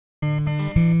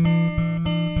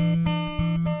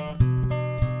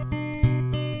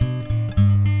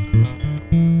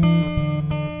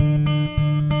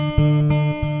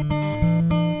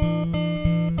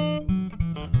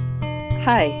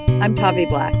I'm Tavi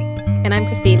Black, And I'm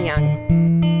Christine Young,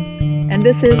 and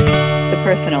this is The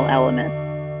Personal Element.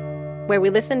 where we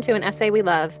listen to an essay we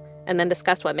love and then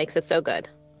discuss what makes it so good.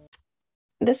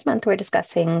 This month, we're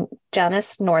discussing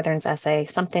Janice Northerns' essay,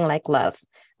 Something Like Love,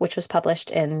 which was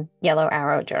published in Yellow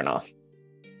Arrow Journal.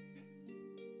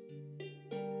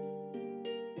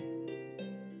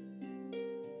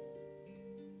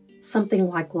 Something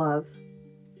like love.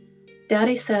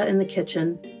 Daddy sat in the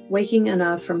kitchen, waking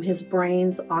enough from his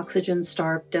brain's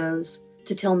oxygen-starved doze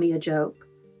to tell me a joke,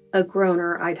 a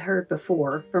groaner I'd heard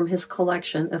before from his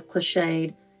collection of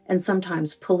cliched and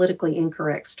sometimes politically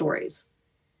incorrect stories.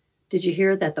 "Did you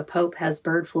hear that the Pope has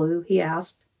bird flu?" he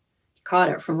asked. He caught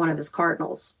it from one of his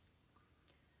cardinals.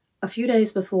 A few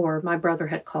days before, my brother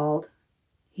had called.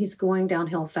 "He's going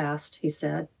downhill fast," he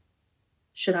said.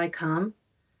 "Should I come?"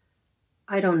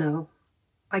 "I don't know.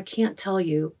 I can't tell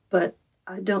you, but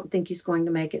I don't think he's going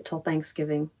to make it till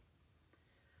Thanksgiving."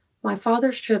 My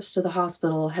father's trips to the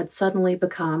hospital had suddenly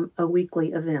become a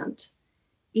weekly event.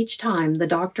 Each time, the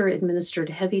doctor administered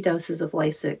heavy doses of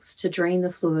Lasix to drain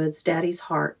the fluids Daddy's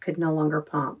heart could no longer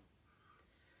pump.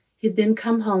 He'd then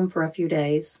come home for a few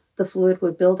days, the fluid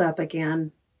would build up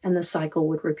again, and the cycle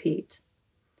would repeat.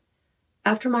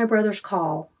 After my brother's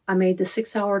call, I made the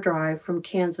 6-hour drive from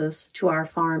Kansas to our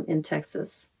farm in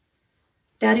Texas.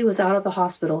 Daddy was out of the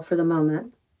hospital for the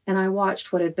moment, and I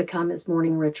watched what had become his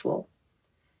morning ritual.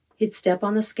 He'd step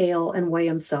on the scale and weigh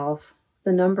himself,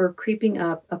 the number creeping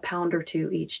up a pound or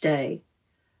two each day,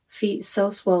 feet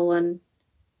so swollen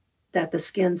that the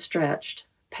skin stretched,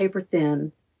 paper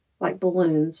thin, like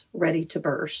balloons ready to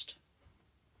burst.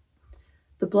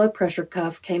 The blood pressure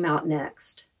cuff came out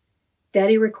next.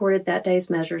 Daddy recorded that day's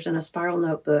measures in a spiral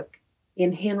notebook,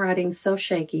 in handwriting so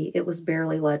shaky it was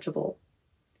barely legible.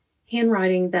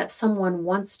 Handwriting that someone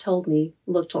once told me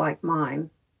looked like mine.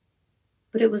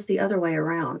 But it was the other way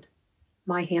around.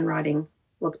 My handwriting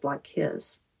looked like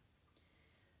his.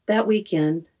 That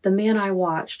weekend, the man I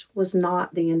watched was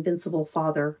not the invincible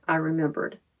father I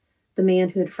remembered, the man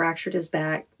who had fractured his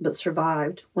back but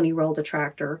survived when he rolled a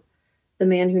tractor, the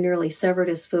man who nearly severed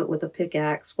his foot with a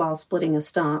pickaxe while splitting a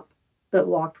stump, but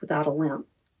walked without a limp.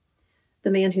 The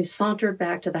man who sauntered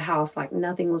back to the house like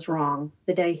nothing was wrong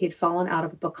the day he'd fallen out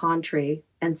of a pecan tree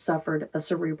and suffered a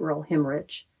cerebral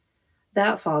hemorrhage.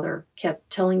 That father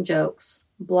kept telling jokes,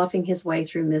 bluffing his way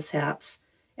through mishaps,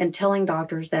 and telling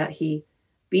doctors that he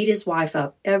beat his wife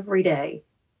up every day,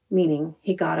 meaning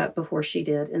he got up before she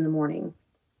did in the morning.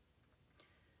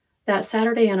 That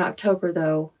Saturday in October,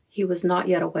 though, he was not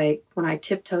yet awake when I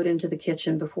tiptoed into the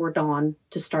kitchen before dawn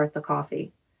to start the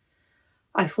coffee.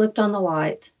 I flipped on the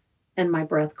light, and my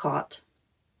breath caught.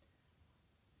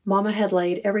 Mama had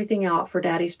laid everything out for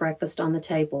Daddy's breakfast on the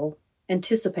table,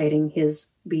 anticipating his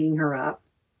beating her up.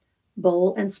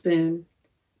 Bowl and spoon,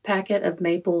 packet of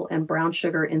maple and brown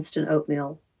sugar instant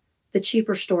oatmeal, the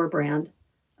cheaper store brand,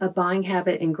 a buying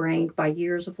habit ingrained by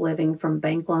years of living from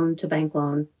bank loan to bank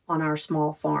loan on our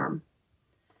small farm.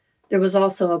 There was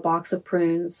also a box of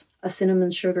prunes, a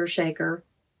cinnamon sugar shaker,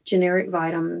 generic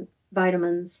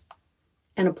vitamins,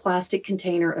 and a plastic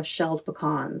container of shelled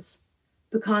pecans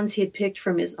he had picked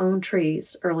from his own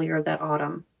trees earlier that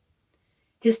autumn.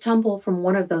 His tumble from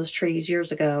one of those trees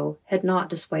years ago had not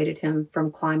dissuaded him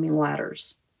from climbing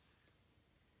ladders.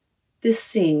 This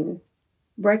scene,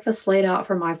 breakfast laid out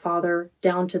for my father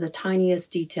down to the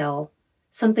tiniest detail,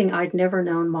 something I'd never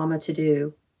known Mama to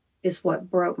do, is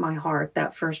what broke my heart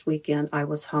that first weekend I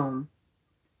was home.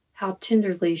 How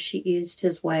tenderly she eased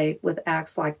his way with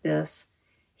acts like this,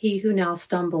 he who now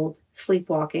stumbled,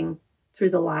 sleepwalking,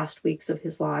 through the last weeks of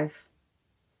his life.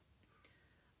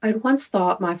 I'd once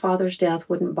thought my father's death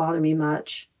wouldn't bother me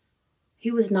much. He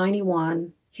was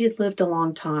 91, he had lived a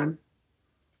long time.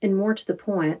 And more to the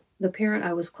point, the parent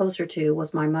I was closer to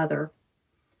was my mother.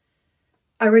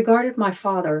 I regarded my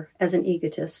father as an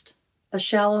egotist, a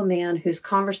shallow man whose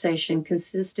conversation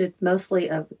consisted mostly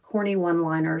of corny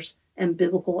one-liners and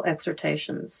biblical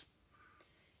exhortations.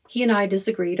 He and I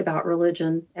disagreed about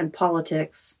religion and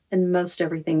politics and most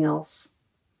everything else.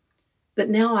 But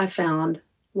now I found,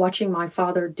 watching my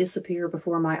father disappear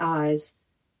before my eyes,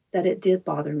 that it did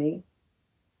bother me.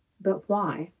 But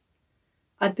why?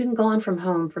 I'd been gone from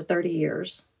home for 30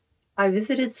 years. I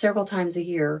visited several times a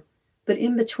year, but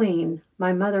in between,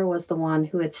 my mother was the one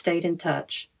who had stayed in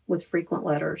touch with frequent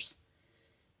letters.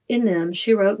 In them,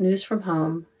 she wrote news from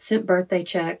home, sent birthday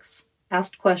checks,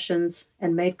 asked questions,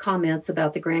 and made comments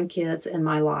about the grandkids and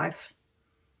my life.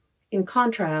 In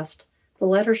contrast, the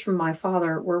letters from my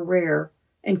father were rare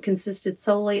and consisted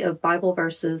solely of Bible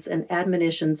verses and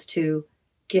admonitions to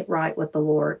get right with the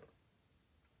Lord.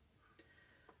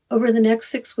 Over the next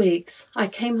 6 weeks, I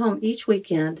came home each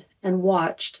weekend and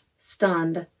watched,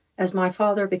 stunned, as my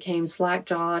father became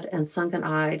slack-jawed and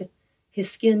sunken-eyed, his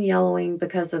skin yellowing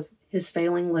because of his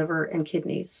failing liver and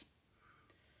kidneys.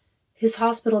 His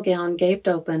hospital gown gaped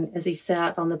open as he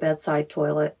sat on the bedside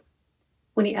toilet.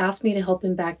 When he asked me to help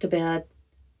him back to bed,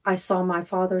 I saw my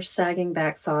father's sagging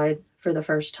backside for the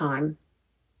first time.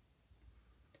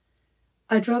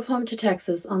 I drove home to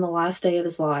Texas on the last day of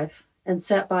his life and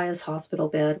sat by his hospital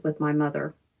bed with my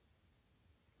mother.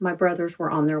 My brothers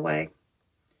were on their way.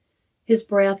 His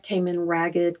breath came in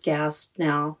ragged gasps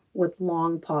now, with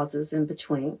long pauses in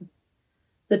between.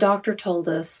 The doctor told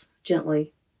us,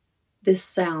 gently, this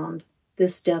sound,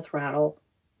 this death rattle,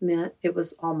 meant it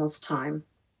was almost time.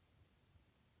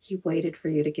 He waited for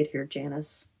you to get here,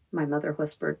 Janice, my mother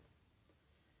whispered.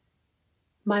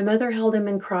 My mother held him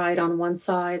and cried on one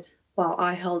side, while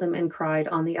I held him and cried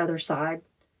on the other side,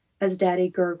 as Daddy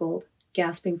gurgled,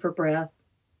 gasping for breath,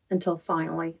 until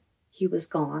finally he was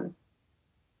gone.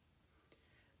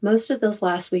 Most of those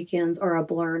last weekends are a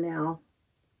blur now,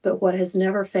 but what has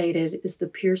never faded is the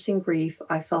piercing grief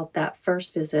I felt that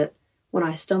first visit when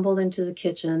I stumbled into the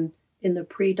kitchen in the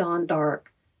pre-dawn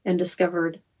dark and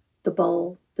discovered the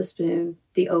bowl, the spoon,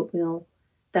 the oatmeal,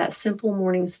 that simple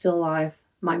morning still life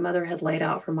my mother had laid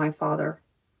out for my father,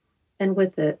 and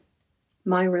with it,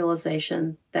 my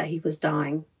realization that he was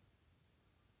dying.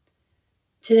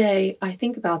 Today, I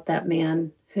think about that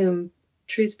man whom,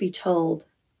 truth be told,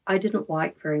 I didn't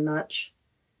like very much.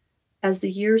 As the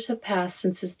years have passed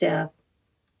since his death,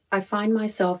 I find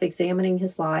myself examining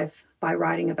his life by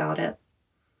writing about it.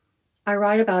 I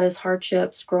write about his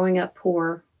hardships growing up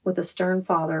poor with a stern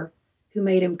father who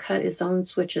made him cut his own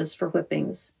switches for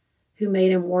whippings, who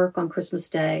made him work on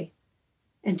Christmas Day,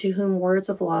 and to whom words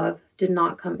of love did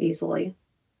not come easily,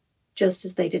 just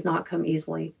as they did not come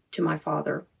easily to my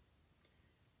father.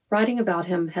 Writing about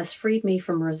him has freed me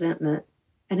from resentment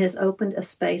and has opened a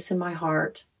space in my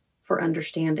heart for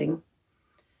understanding.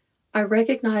 I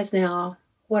recognize now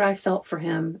what I felt for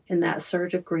him in that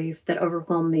surge of grief that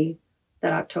overwhelmed me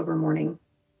that October morning.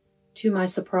 To my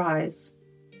surprise,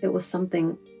 it was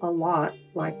something a lot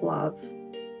like love.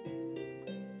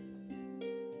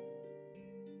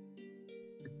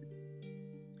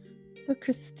 So,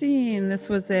 Christine, this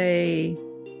was a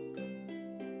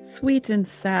sweet and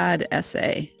sad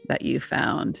essay that you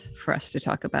found for us to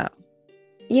talk about.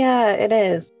 Yeah, it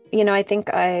is. I think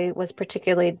I was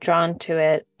particularly drawn to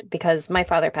it because my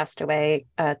father passed away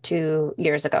 2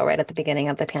 years ago, right at the beginning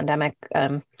of the pandemic,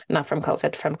 not from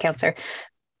COVID, from cancer.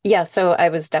 Yeah, so I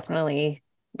was definitely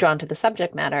drawn to the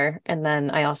subject matter, and then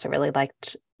I also really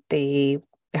liked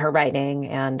her writing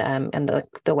and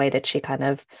the way that she kind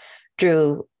of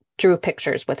drew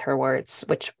pictures with her words,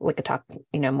 which we could talk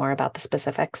more about the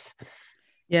specifics.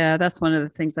 Yeah, that's one of the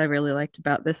things I really liked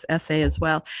about this essay as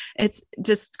well. It's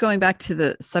just going back to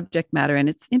the subject matter, and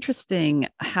it's interesting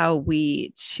how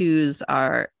we choose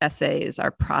our essays, our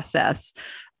process.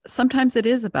 Sometimes it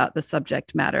is about the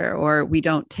subject matter, or we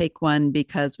don't take one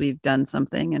because we've done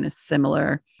something in a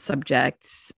similar subject.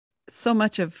 So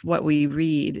much of what we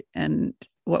read and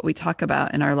what we talk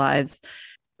about in our lives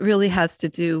really has to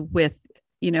do with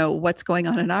what's going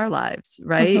on in our lives,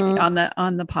 right? Mm-hmm.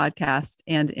 On the podcast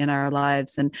and in our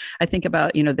lives. And I think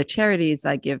about, the charities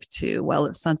I give to, well,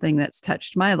 it's something that's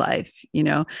touched my life,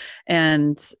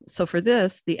 And so for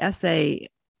this, the essay,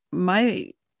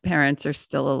 my parents are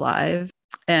still alive.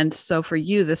 And so for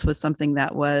you, this was something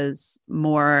that was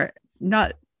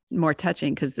not more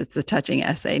touching, because it's a touching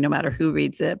essay, no matter who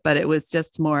reads it, but it was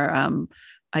just more,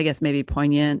 I guess, maybe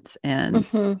poignant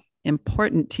and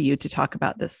important to you to talk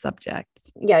about this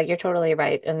subject. Yeah, you're totally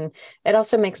right. And it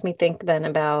also makes me think then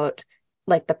about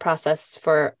like the process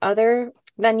for other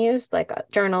venues, like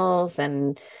journals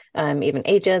and even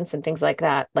agents and things like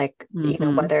that. Like,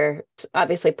 whether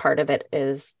obviously part of it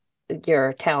is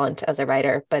your talent as a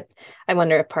writer, but I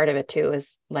wonder if part of it too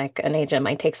is like an agent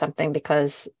might take something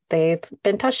because they've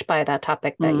been touched by that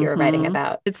topic that you're writing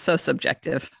about. It's so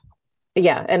subjective.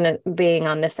 Yeah. And being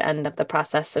on this end of the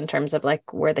process in terms of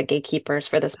like we're the gatekeepers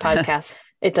for this podcast,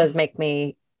 it does make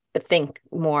me think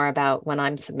more about when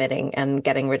I'm submitting and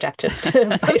getting rejected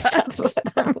by stuff.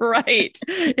 Right.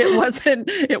 It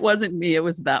wasn't me, it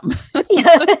was them.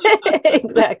 Yeah,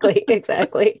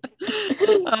 exactly.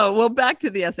 Well, back to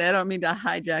the essay. I don't mean to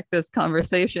hijack this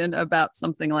conversation about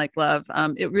something like love.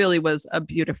 It really was a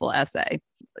beautiful essay.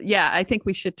 Yeah, I think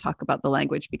we should talk about the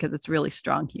language because it's really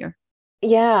strong here.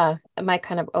 Yeah, my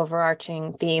kind of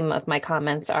overarching theme of my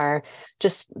comments are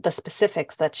just the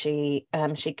specifics that she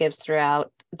gives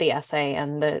throughout the essay,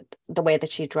 and the way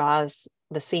that she draws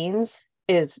the scenes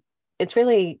it's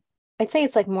really I'd say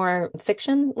it's like more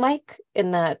fiction like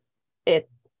in that it,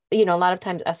 a lot of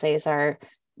times essays are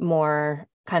more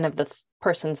kind of the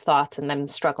person's thoughts and them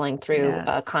struggling through a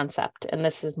Yes. concept. And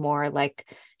this is more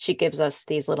like she gives us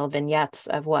these little vignettes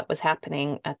of what was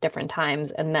happening at different times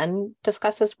and then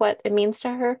discusses what it means to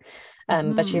her.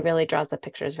 But she Mhm. really draws the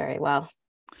pictures very well.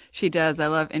 She does. I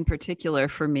love, in particular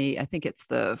for me, I think it's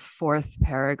the fourth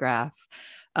paragraph,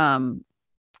 um,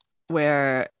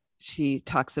 where she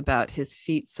talks about his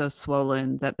feet so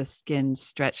swollen that the skin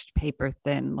stretched paper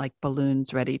thin like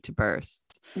balloons ready to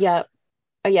burst. Yeah.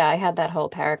 Yeah, I had that whole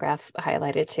paragraph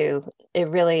highlighted too. It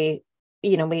really,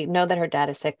 we know that her dad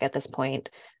is sick at this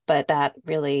point, but that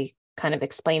really kind of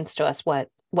explains to us what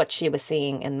she was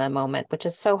seeing in the moment, which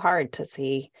is so hard to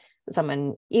see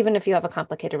someone, even if you have a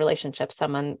complicated relationship,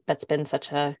 someone that's been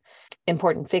such a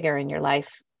important figure in your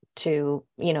life to,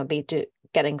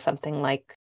 getting something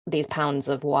like these pounds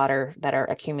of water that are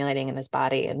accumulating in his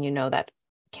body, and that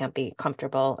can't be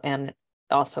comfortable. And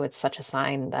also it's such a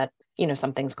sign that,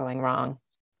 something's going wrong.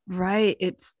 Right.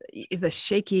 It's the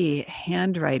shaky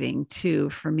handwriting too.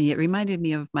 For me, it reminded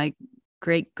me of my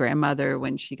great grandmother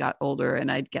when she got older,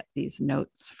 and I'd get these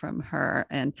notes from her.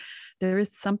 And there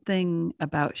is something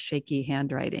about shaky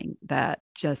handwriting that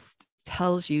just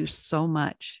tells you so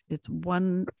much. It's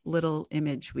one little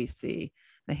image we see.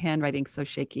 The handwriting so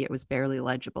shaky it was barely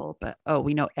legible, but oh,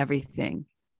 we know everything,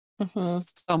 Mm-hmm.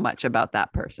 so much about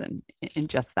that person in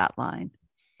just that line.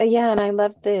 Yeah, and I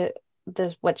love the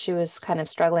what she was kind of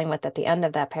struggling with at the end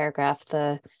of that paragraph,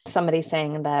 the somebody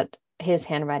saying that his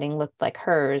handwriting looked like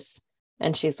hers,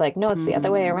 and she's like, "No, it's the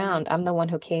other way Mm. around. I'm the one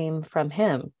who came from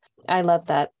him." I love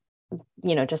that,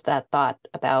 just that thought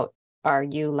about, are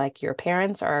you like your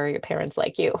parents or are your parents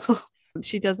like you?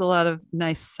 She does a lot of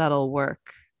nice, subtle work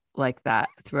like that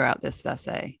throughout this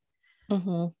essay.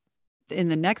 Hmm. In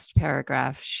the next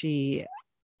paragraph, she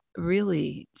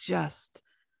really just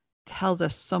tells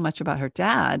us so much about her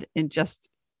dad in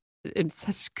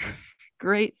such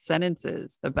great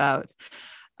sentences about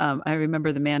I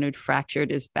remember the man who'd fractured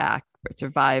his back but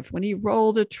survived when he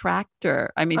rolled a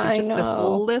tractor. I mean, I just this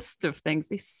know. list of things.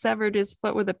 He severed his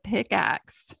foot with a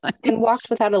pickaxe. I mean, And walked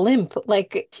without a limp.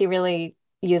 Like she really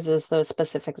uses those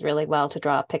specifics really well to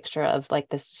draw a picture of like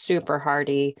this super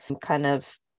hardy kind of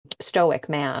stoic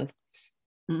man.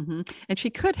 mm-hmm. And she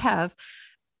could have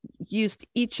used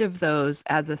each of those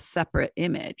as a separate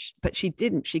image, but she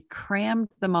didn't. She crammed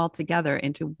them all together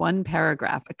into one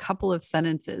paragraph, a couple of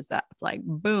sentences that's like,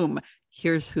 boom,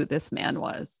 here's who this man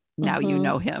was. Now you Hmm.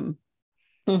 know him.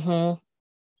 Hmm.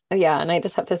 Yeah, and I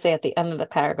just have to say at the end of the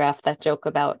paragraph, that joke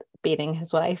about beating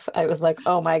his wife, I was like,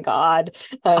 oh my God.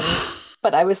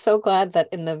 But I was so glad that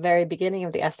in the very beginning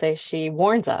of the essay, she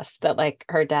warns us that like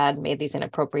her dad made these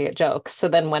inappropriate jokes. So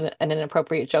then when an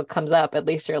inappropriate joke comes up, at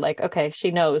least you're like, okay,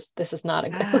 she knows this is not a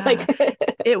good Yeah. like.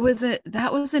 That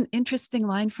was an interesting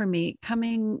line for me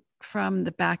coming from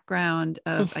the background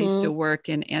of I used to Hmm. work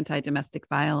in anti-domestic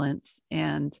violence,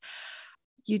 and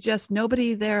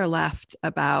nobody there laughed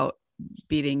about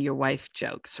beating your wife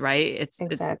jokes, right?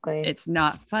 Exactly. It's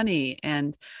not funny.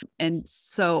 And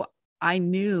so I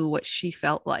knew what she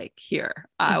felt like here.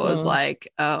 I was Hmm. like,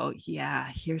 oh yeah,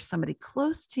 here's somebody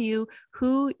close to you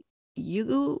who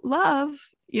you love,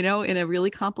 in a really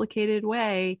complicated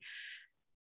way.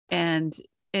 And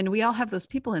we all have those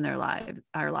people in our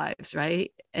lives,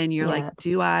 right? And you're like, Yeah.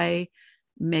 do I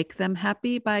make them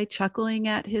happy by chuckling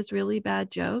at his really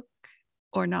bad joke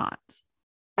or not?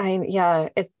 Yeah,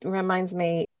 it reminds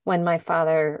me when my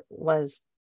father was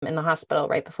in the hospital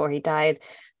right before he died.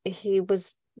 He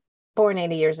was born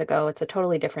 80 years ago. It's a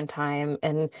totally different time.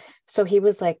 And so he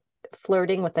was like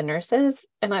flirting with the nurses.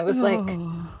 And Oh,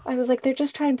 I was like, they're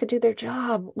just trying to do their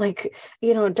job. Like,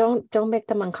 don't make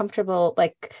them uncomfortable.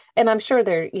 Like, and I'm sure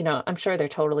they're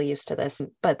totally used to this,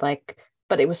 but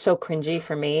it was so cringy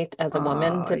for me as a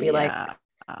woman oh to be like,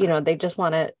 yeah. they just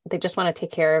want to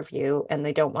take care of you and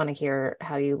they don't want to hear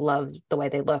how you love the way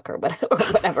they look or whatever, or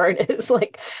whatever it is.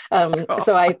 Like,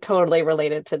 so I God. totally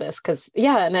related to this because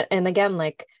yeah, and again,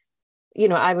 like,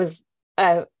 I was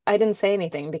I didn't say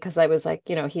anything because I was like,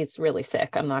 he's really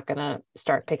sick. I'm not gonna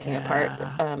start picking apart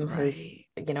Yeah, his,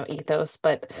 right. ethos.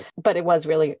 But it was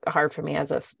really hard for me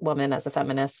as a woman, as a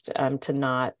feminist, to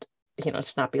not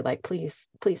be like, please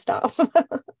stop.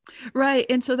 Right.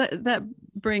 And so that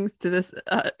brings to this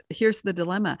here's the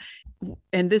dilemma.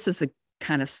 And this is the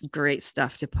kind of great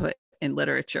stuff to put in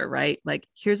literature, right? Like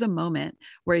here's a moment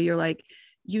where you're like,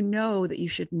 that you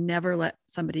should never let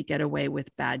somebody get away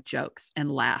with bad jokes and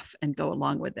laugh and go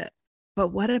along with it. But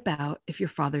what about if your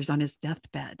father's on his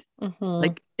deathbed? Hmm.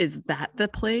 Like, is that the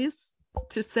place?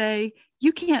 to say,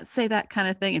 you can't say that kind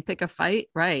of thing and pick a fight.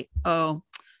 Right. Oh,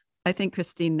 I think,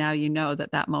 Christine, now you know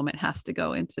that moment has to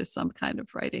go into some kind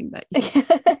of writing that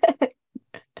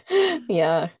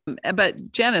Yeah.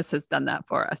 But Janice has done that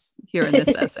for us here in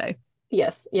this essay.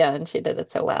 Yes. Yeah. And she did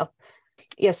it so well.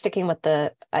 Yeah. Sticking with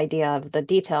the idea of the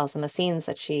details and the scenes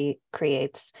that she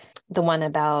creates, the one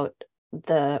about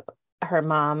her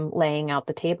mom laying out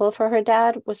the table for her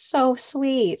dad was so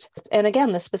sweet. And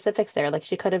again, the specifics there, like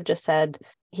she could have just said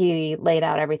he laid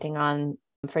out everything on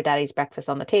for daddy's breakfast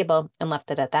on the table and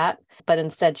left it at that. But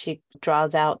instead she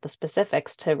draws out the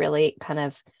specifics to really kind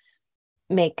of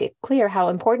make it clear how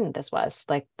important this was,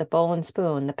 like the bowl and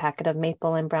spoon, the packet of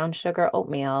maple and brown sugar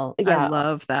oatmeal. Yeah. I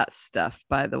love that stuff,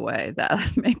 by the way, that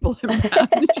maple and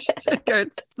brown sugar.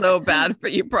 It's so bad for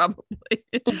you, probably.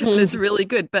 Mm-hmm. But it's really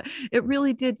good. But it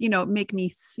really did, make me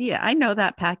see it. I know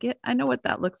that packet. I know what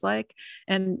that looks like.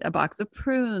 And a box of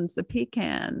prunes, the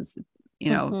pecans,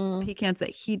 Mm-hmm. pecans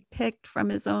that he'd picked from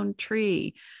his own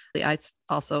tree. I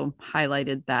also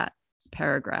highlighted that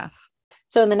paragraph.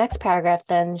 So in the next paragraph,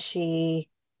 then she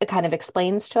kind of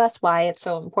explains to us why it's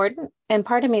so important. And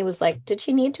part of me was like, did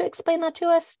she need to explain that to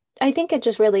us? I think it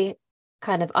just really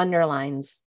kind of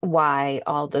underlines why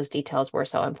all those details were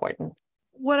so important.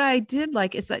 What I did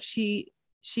like is that she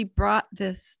brought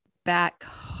this back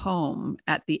home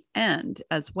at the end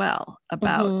as well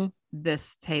about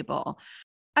this table.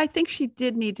 I think she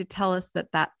did need to tell us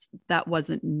that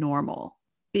wasn't normal,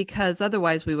 because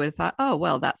otherwise we would have thought, oh,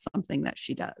 well, that's something that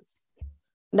she does.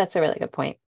 That's a really good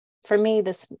point. For me,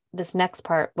 this next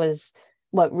part was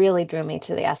what really drew me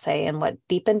to the essay and what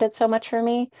deepened it so much for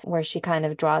me, where she kind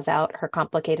of draws out her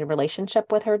complicated relationship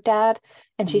with her dad.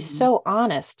 And she's so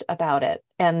honest about it.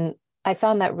 And I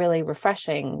found that really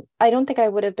refreshing. I don't think I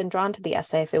would have been drawn to the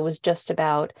essay if it was just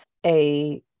about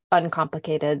a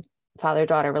uncomplicated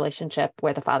father-daughter relationship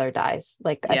where the father dies.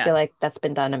 Like, yes. I feel like that's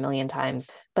been done a million times.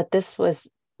 But this was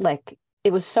like,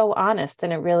 it was so honest,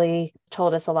 and it really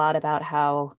told us a lot about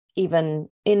how even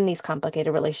in these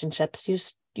complicated relationships,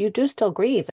 you do still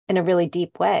grieve in a really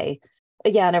deep way.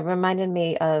 Yeah, and it reminded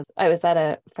me of, I was at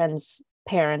a friend's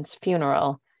parents'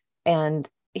 funeral, and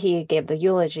he gave the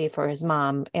eulogy for his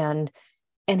mom, and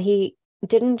he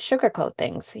didn't sugarcoat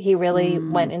things. He really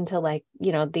went into like,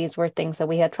 these were things that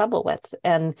we had trouble with,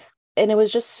 and it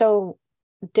was just so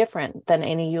different than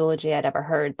any eulogy I'd ever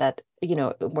heard, that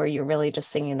where you're really just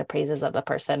singing the praises of the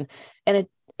person, and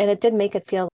it did make it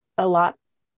feel a lot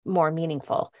more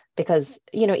meaningful, because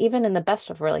even in the best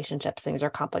of relationships, things are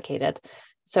complicated.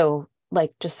 So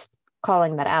like just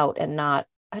calling that out and not,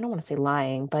 I don't want to say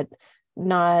lying, but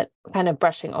not kind of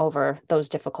brushing over those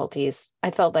difficulties,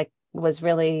 I felt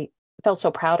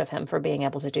so proud of him for being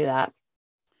able to do that.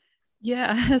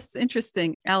 Yeah, it's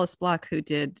interesting. Alice Block, who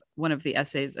did one of the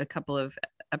essays a couple of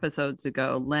episodes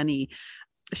ago, Lenny,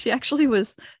 she actually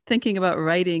was thinking about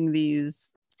writing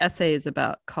these essays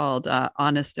called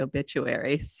honest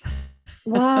obituaries.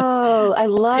 Whoa, I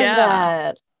love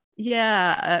that.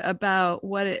 Yeah, about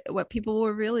what people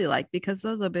were really like, because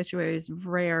those obituaries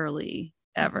rarely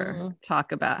ever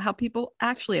talk about how people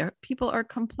actually are. People are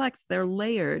complex. They're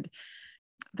layered.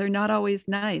 They're not always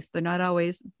nice. They're not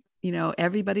always,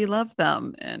 everybody loved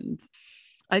them. And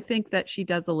I think that she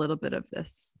does a little bit of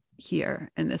this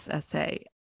here in this essay.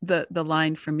 The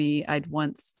line for me, I'd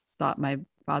once thought my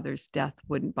father's death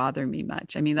wouldn't bother me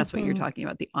much. I mean, that's what you're talking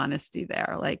about, the honesty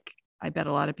there. Like, I bet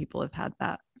a lot of people have had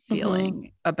that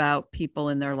feeling about people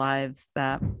in their lives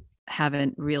that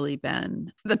haven't really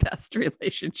been the best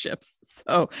relationships.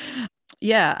 So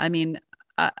yeah, I mean,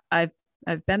 I've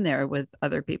been there with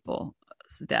other people's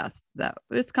deaths. That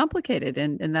it's complicated,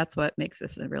 and that's what makes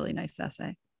this a really nice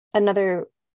essay. Another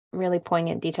really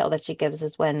poignant detail that she gives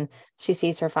is when she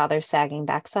sees her father's sagging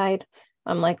backside.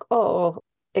 I'm like, oh,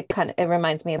 it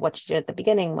reminds me of what she did at the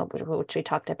beginning, which we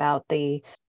talked about, the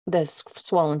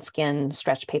swollen skin,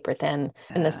 stretched paper thin.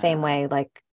 In the same way,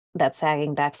 like that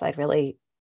sagging backside really,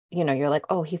 you're like,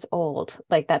 oh, he's old.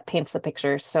 Like that paints the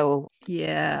picture so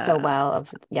well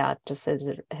of just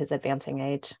his advancing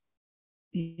age.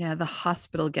 Yeah, the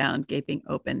hospital gown gaping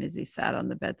open as he sat on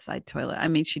the bedside toilet. I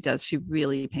mean, she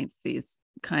really paints these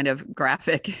kind of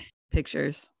graphic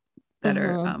pictures that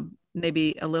are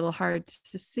maybe a little hard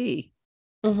to see.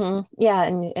 Yeah,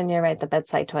 and you're right, the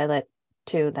bedside toilet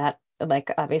too, that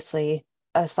like obviously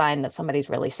a sign that somebody's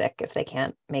really sick if they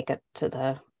can't make it to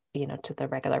the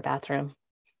regular bathroom.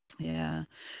 Yeah.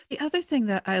 The other thing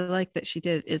that I like that she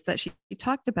did is that she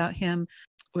talked about him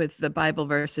with the Bible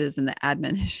verses and the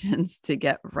admonitions to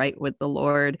get right with the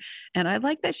Lord. And I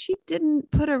like that she didn't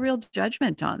put a real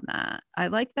judgment on that. I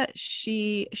like that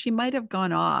she might have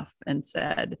gone off and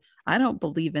said, I don't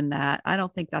believe in that. I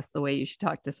don't think that's the way you should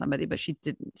talk to somebody, but she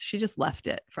didn't. She just left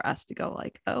it for us to go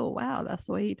like, oh, wow, that's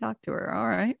the way he talked to her. All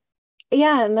right.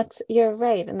 Yeah, and you're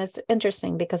right. And that's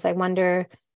interesting because I wonder,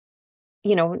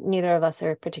 neither of us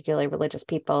are particularly religious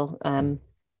people.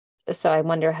 So I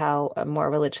wonder how a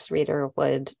more religious reader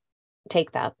would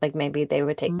take that. Like maybe they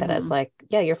would take that as like,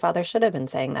 yeah, your father should have been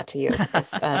saying that to you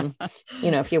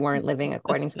if you weren't living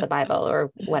according to the Bible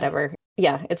or whatever.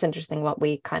 Yeah, it's interesting what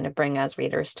we kind of bring as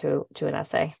readers to an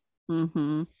essay.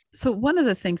 Mm-hmm. So one of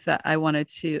the things that I wanted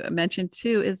to mention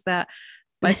too is that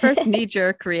my first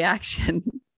knee-jerk reaction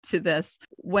to this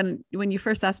when you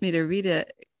first asked me to read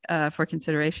it for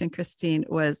consideration, Christine,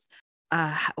 was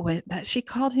that she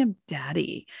called him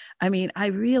daddy. I mean, I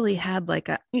really had like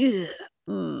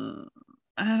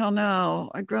I don't know,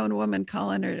 a grown woman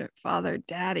calling her father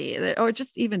daddy, or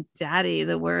just even daddy,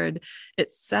 the word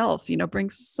itself,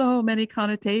 brings so many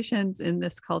connotations in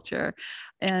this culture.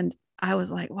 And I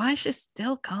was like, why is she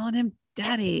still calling him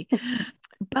daddy?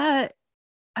 But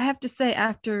I have to say,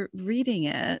 after reading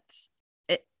it,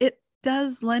 it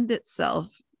does lend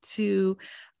itself to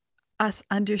us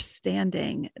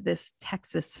understanding this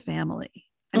Texas family.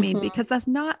 I mean, because that's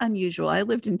not unusual. I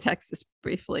lived in Texas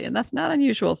briefly, and that's not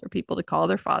unusual for people to call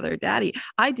their father daddy.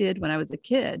 I did when I was a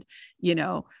kid,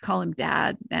 call him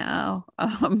dad now.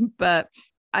 But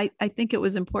I think it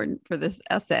was important for this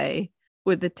essay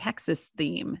with the Texas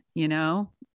theme,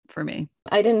 for me.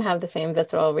 I didn't have the same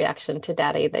visceral reaction to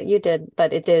daddy that you did,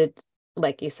 but it did,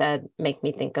 like you said, make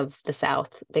me think of the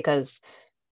South, because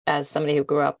as somebody who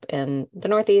grew up in the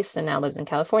Northeast and now lives in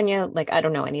California, like I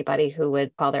don't know anybody who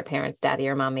would call their parents daddy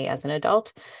or mommy as an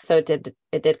adult. So it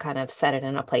did kind of set it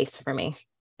in a place for me.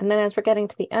 And then as we're getting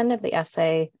to the end of the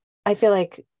essay, I feel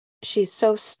like she's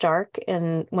so stark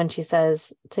when she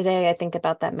says, today I think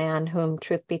about that man whom,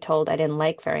 truth be told, I didn't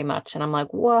like very much. And I'm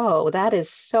like, whoa, that is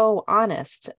so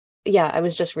honest. Yeah, I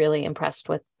was just really impressed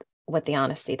with the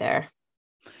honesty there.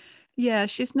 Yeah,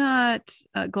 she's not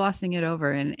glossing it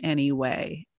over in any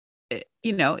way.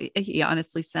 He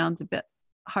honestly sounds a bit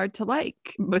hard to like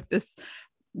with this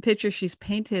picture she's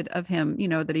painted of him,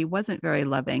 that he wasn't very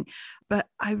loving. But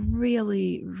I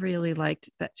really, really liked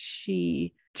that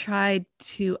she tried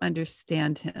to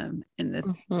understand him in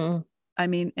this. I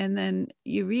mean, and then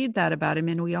you read that about him,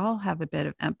 and we all have a bit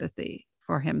of empathy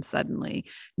for him suddenly,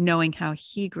 knowing how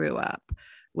he grew up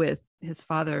with his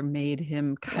father made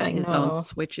him cut his own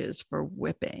switches for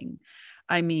whipping.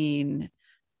 I mean,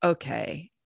 okay,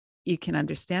 you can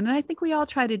understand. And I think we all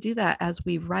try to do that as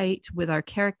we write with our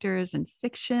characters in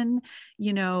fiction,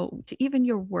 to even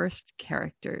your worst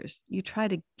characters, you try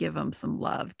to give them some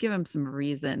love, give them some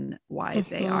reason why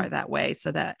they are that way,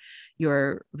 so that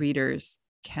your readers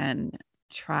can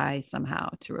try somehow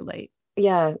to relate.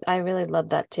 Yeah, I really loved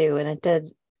that too. And it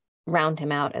did round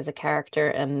him out as a character.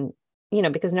 And,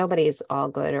 because nobody's all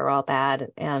good or all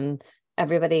bad, and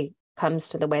everybody comes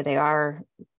to the way they are,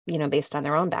 based on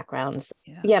their own backgrounds.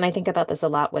 Yeah. And I think about this a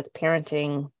lot with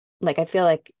parenting. Like, I feel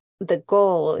like the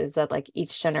goal is that like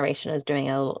each generation is doing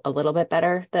a little bit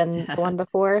better than the one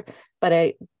before, but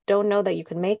I don't know that you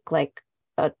can make like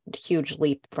a huge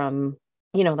leap from,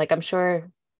 like I'm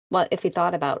sure, well, if he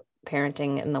thought about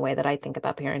parenting in the way that I think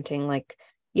about parenting, like,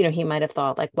 he might have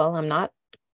thought like, well, I'm not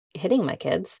hitting my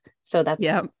kids. So that's,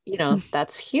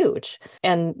 that's huge.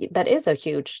 And that is a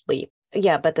huge leap.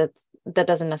 Yeah, but that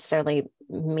doesn't necessarily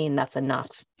mean that's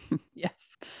enough.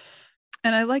 Yes.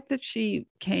 And I like that she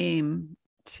came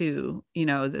to,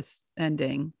 this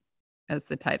ending, as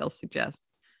the title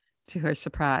suggests. To her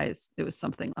surprise, it was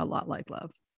something a lot like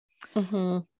love.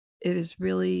 It is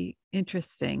really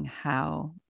interesting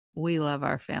how we love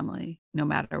our family no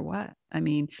matter what. I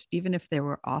mean, even if they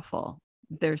were awful,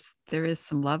 there is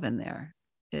some love in there.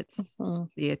 It's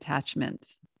the attachment.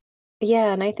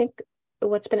 Yeah. And I think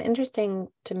what's been interesting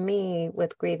to me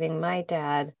with grieving my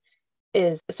dad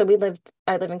is, so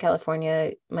I live in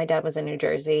California. My dad was in New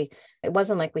Jersey. It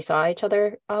wasn't like we saw each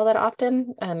other all that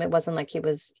often. It wasn't like he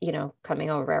was, coming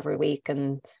over every week.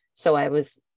 And so I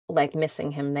was like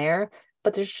missing him there.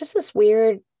 But there's just this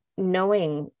weird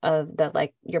knowing of that,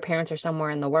 like your parents are somewhere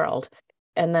in the world.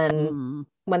 And then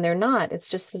when they're not, it's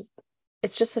just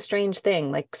a strange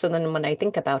thing. Like, so then when I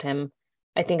think about him,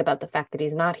 I think about the fact that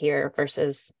he's not here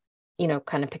versus,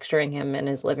 kind of picturing him in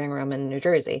his living room in New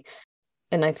Jersey.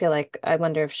 And I feel like, I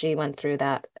wonder if she went through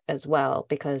that as well,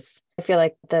 because I feel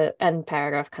like the end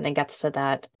paragraph kind of gets to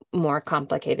that more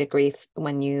complicated grief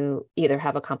when you either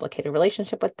have a complicated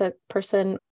relationship with the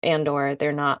person and or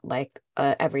they're not like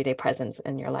a everyday presence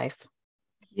in your life.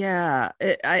 Yeah,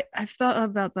 I've thought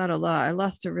about that a lot. I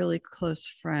lost a really close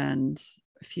friend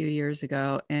a few years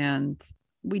ago, and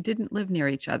we didn't live near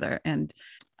each other. And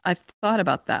I've thought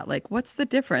about that. Like, what's the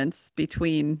difference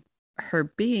between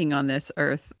her being on this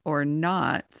earth or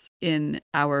not in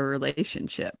our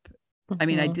relationship? I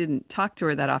mean, I didn't talk to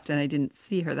her that often. I didn't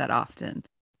see her that often.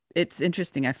 It's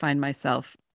interesting. I find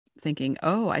myself thinking,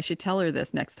 oh, I should tell her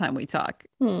this next time we talk.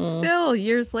 Still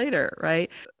years later, right?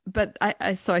 But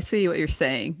I see what you're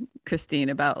saying, Christine,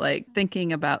 about like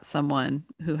thinking about someone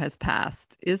who has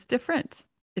passed is different.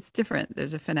 It's different.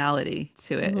 There's a finality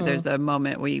to it. There's a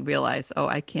moment where you realize, oh,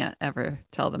 I can't ever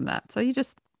tell them that. So you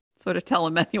just sort of tell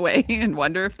them anyway and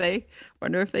wonder if they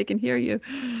can hear you.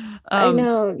 I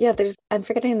know. Yeah, I'm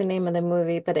forgetting the name of the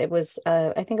movie, but it was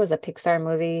I think it was a Pixar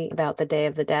movie about the Day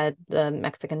of the Dead, the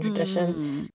Mexican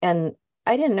tradition. And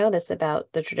I didn't know this about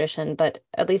the tradition, but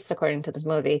at least according to this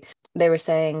movie, they were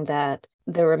saying that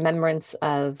the remembrance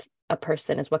of a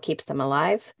person is what keeps them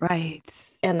alive. Right.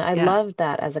 And I love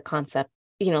that as a concept.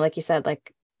 Like you said,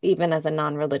 like even as a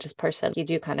non-religious person, you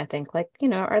do kind of think like,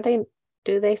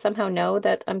 do they somehow know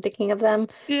that I'm thinking of them?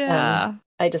 Yeah.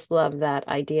 I just love that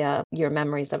idea. Your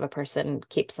memories of a person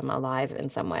keeps them alive in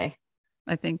some way.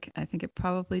 I think it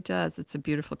probably does. It's a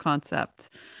beautiful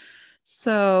concept.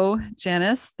 So,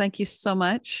 Janice, thank you so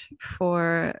much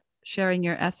for sharing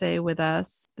your essay with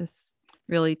us. This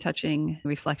really touching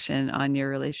reflection on your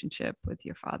relationship with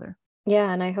your father.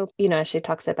 Yeah, and I hope, she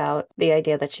talks about the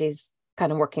idea that she's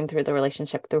kind of working through the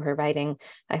relationship through her writing.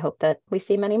 I hope that we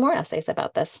see many more essays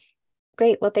about this.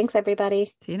 Great. Well, thanks,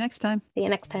 everybody. See you next time. See you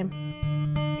next time.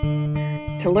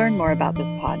 To learn more about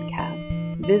this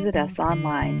podcast, visit us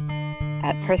online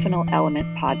at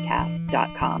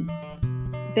personalelementpodcast.com.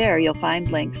 There you'll find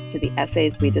links to the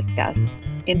essays we discussed,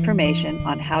 information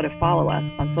on how to follow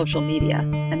us on social media,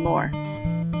 and more.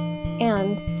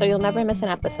 And so you'll never miss an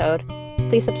episode,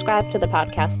 please subscribe to the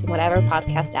podcast in whatever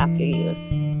podcast app you use.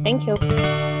 Thank you.